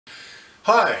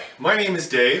Hi, my name is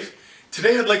Dave.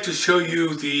 Today I'd like to show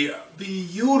you the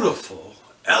beautiful,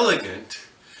 elegant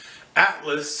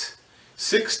Atlas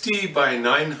 60 by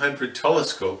 900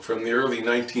 telescope from the early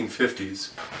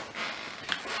 1950s.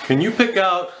 Can you pick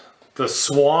out the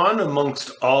swan amongst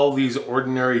all these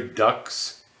ordinary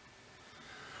ducks?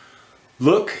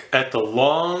 Look at the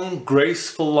long,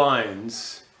 graceful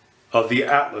lines of the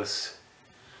Atlas,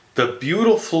 the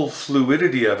beautiful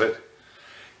fluidity of it,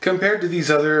 compared to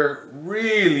these other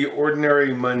really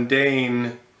ordinary,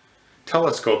 mundane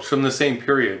telescopes from the same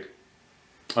period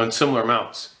on similar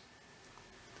mounts.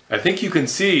 I think you can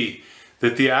see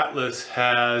that the Atlas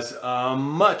has a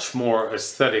much more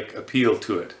aesthetic appeal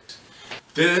to it.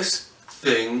 This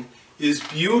thing is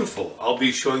beautiful. I'll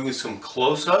be showing you some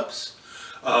close-ups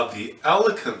of the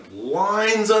elegant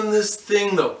lines on this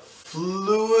thing, the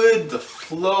fluid, the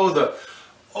flow,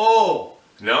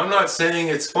 now I'm not saying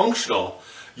it's functional.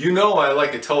 You know I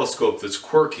like a telescope that's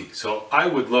quirky, so I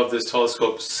would love this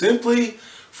telescope simply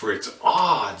for its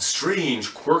odd,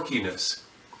 strange quirkiness.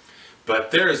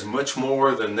 But there's much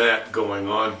more than that going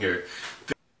on here.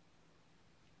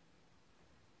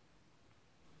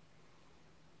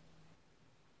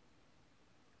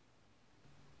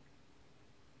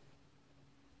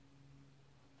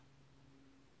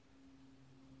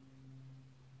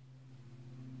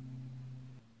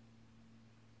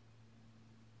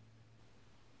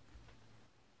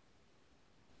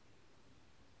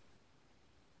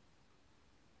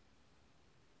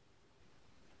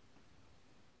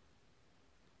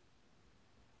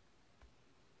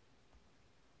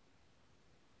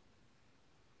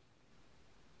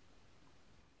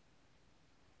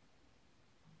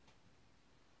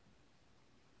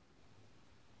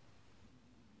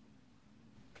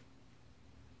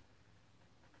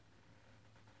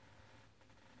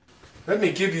 Let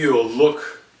me give you a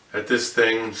look at this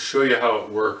thing, show you how it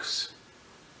works.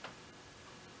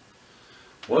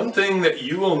 One thing that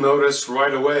you will notice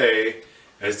right away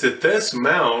is that this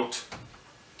mount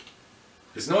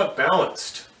is not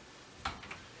balanced.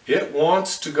 It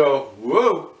wants to go,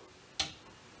 whoa! It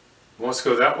wants to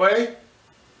go that way,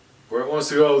 or it wants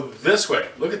to go this way.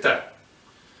 Look at that.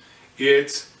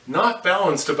 It's not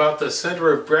balanced about the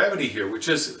center of gravity here, which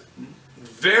is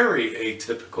very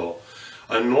atypical.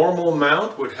 A normal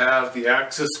mount would have the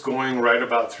axis going right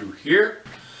about through here.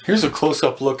 Here's a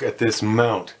close-up look at this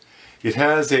mount. It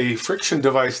has a friction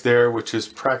device there, which is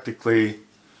practically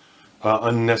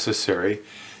unnecessary.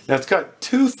 Now it's got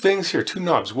two things here, two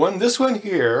knobs. This one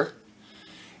here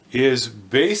is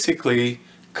basically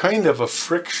kind of a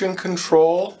friction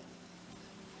control.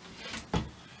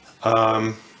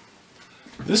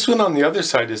 This one on the other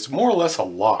side is more or less a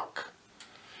lock.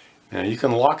 Now you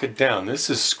can lock it down. This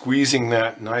is squeezing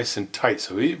that nice and tight,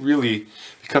 so it really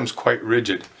becomes quite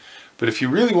rigid. But if you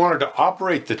really wanted to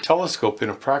operate the telescope in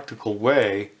a practical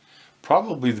way,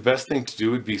 probably the best thing to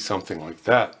do would be something like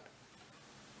that.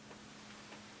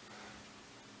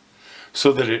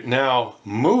 So that it now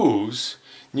moves.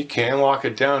 You can lock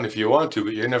it down if you want to,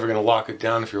 but you're never going to lock it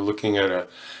down if you're looking at an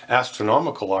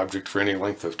astronomical object for any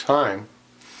length of time.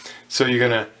 So you're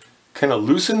going to kind of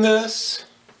loosen this.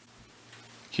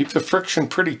 Keep the friction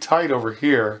pretty tight over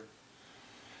here,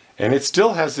 and it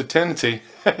still has the tendency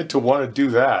to want to do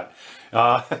that.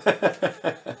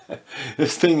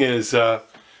 This thing is,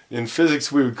 in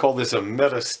physics we would call this a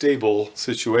metastable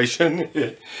situation.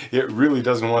 It really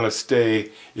doesn't want to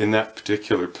stay in that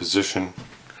particular position.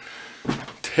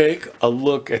 Take a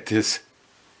look at this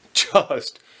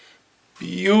just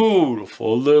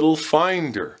beautiful little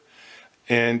finder.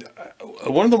 And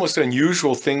one of the most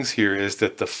unusual things here is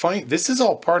that this is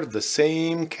all part of the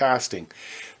same casting.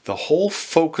 The whole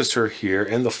focuser here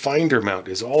and the finder mount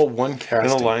is all one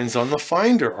casting. And the lines on the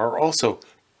finder are also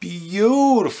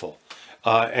beautiful.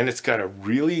 And it's got a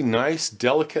really nice,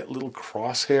 delicate little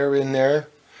crosshair in there.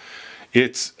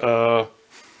 It's, I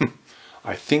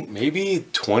think maybe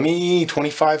 20,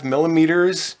 25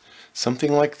 millimeters,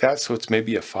 something like that. So it's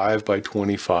maybe a 5 by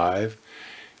 25.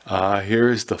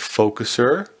 Here's the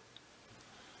focuser.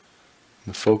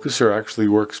 The focuser actually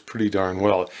works pretty darn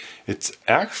well. It's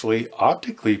actually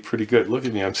optically pretty good. Look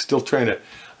at me, I'm still trying to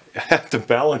have to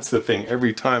balance the thing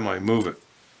every time I move it.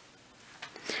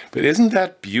 But isn't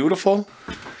that beautiful?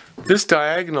 This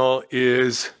diagonal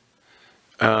is,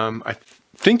 I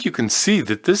think you can see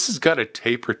that this has got a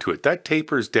taper to it. That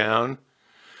tapers down.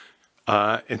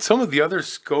 And some of the other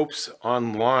scopes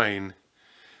online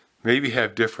maybe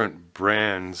have different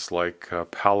brands like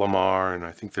Palomar, and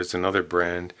I think there's another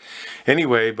brand.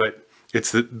 Anyway, but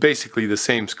it's basically the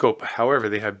same scope. However,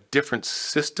 they have different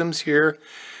systems here.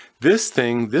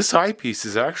 This eyepiece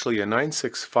is actually a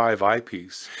 965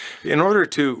 eyepiece. In order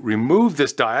to remove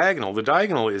this diagonal, the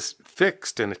diagonal is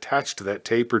fixed and attached to that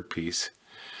tapered piece.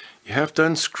 You have to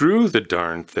unscrew the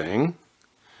darn thing.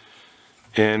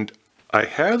 And I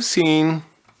have seen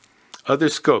other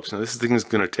scopes. Now this thing is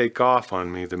going to take off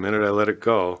on me the minute I let it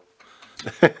go.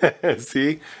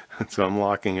 See? So I'm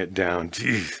locking it down.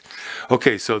 Jeez.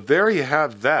 Okay, so there you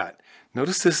have that.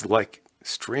 Notice this like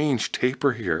strange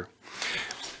taper here.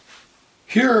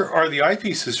 Here are the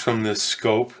eyepieces from this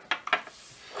scope.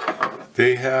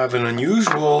 They have an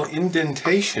unusual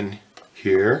indentation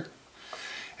here,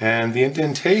 and the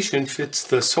indentation fits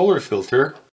the solar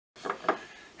filter.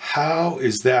 How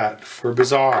is that for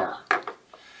bizarre?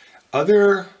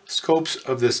 Other scopes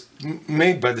of this,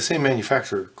 made by the same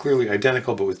manufacturer, clearly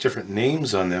identical but with different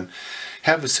names on them,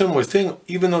 have a similar thing,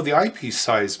 even though the eyepiece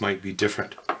size might be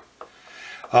different.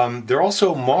 They're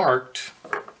also marked,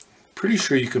 pretty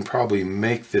sure you can probably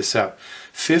make this out,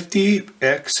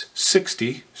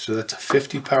 50x60, so that's a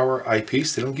 50 power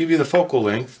eyepiece. They don't give you the focal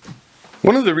length.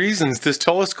 One of the reasons this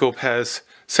telescope has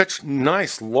such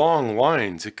nice long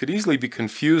lines, it could easily be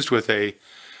confused with a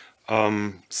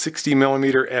 60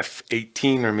 millimeter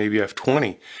f18 or maybe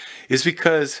f20, is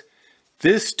because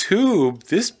this tube,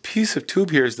 this piece of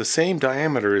tube here is the same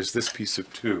diameter as this piece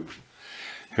of tube.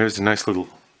 Here's a nice little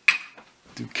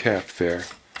cap there.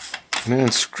 And then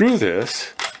unscrew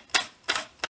this.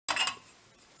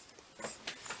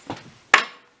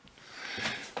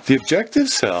 The objective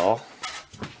cell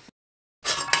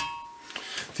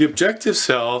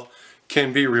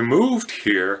can be removed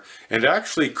here and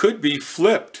actually could be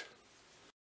flipped.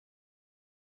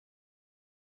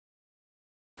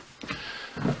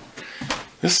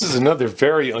 This is another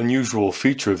very unusual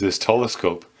feature of this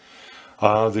telescope.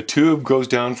 The tube goes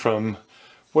down from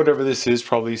whatever this is,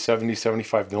 probably 70,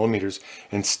 75 millimeters,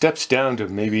 and steps down to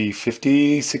maybe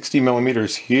 50, 60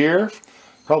 millimeters here,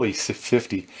 probably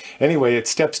 50. Anyway, it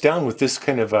steps down with this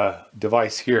kind of a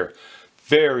device here.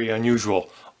 Very unusual,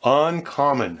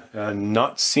 uncommon,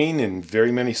 not seen in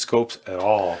very many scopes at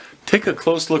all. Take a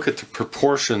close look at the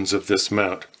proportions of this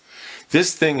mount.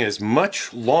 This thing is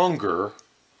much longer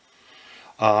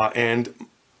and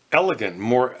elegant,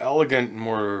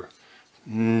 more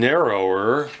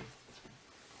narrower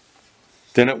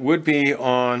than it would be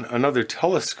on another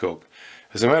telescope.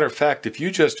 As a matter of fact, if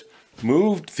you just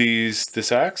moved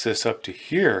this axis up to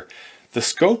here, the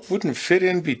scope wouldn't fit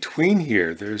in between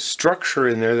here. There's structure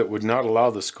in there that would not allow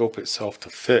the scope itself to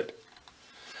fit.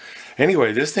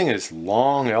 Anyway, this thing is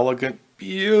long, elegant,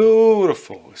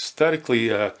 beautiful,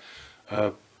 aesthetically a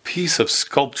piece of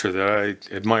sculpture that I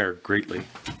admire greatly.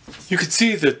 You can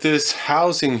see that this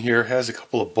housing here has a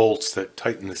couple of bolts that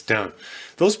tighten this down.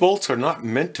 Those bolts are not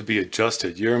meant to be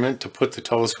adjusted. You're meant to put the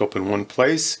telescope in one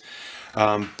place,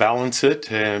 balance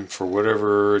it, and for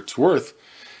whatever it's worth.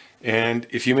 And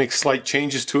if you make slight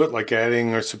changes to it, like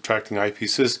adding or subtracting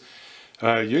eyepieces,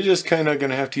 you're just kind of going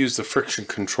to have to use the friction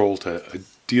control to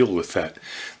deal with that.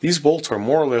 These bolts are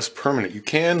more or less permanent. You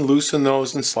can loosen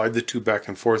those and slide the tube back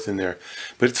and forth in there,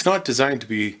 but it's not designed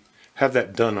to have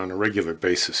that done on a regular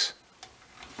basis.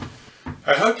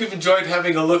 I hope you've enjoyed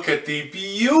having a look at the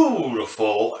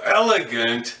beautiful,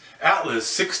 elegant Atlas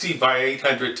 60 by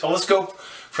 800 telescope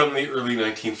from the early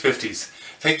 1950s.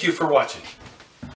 Thank you for watching.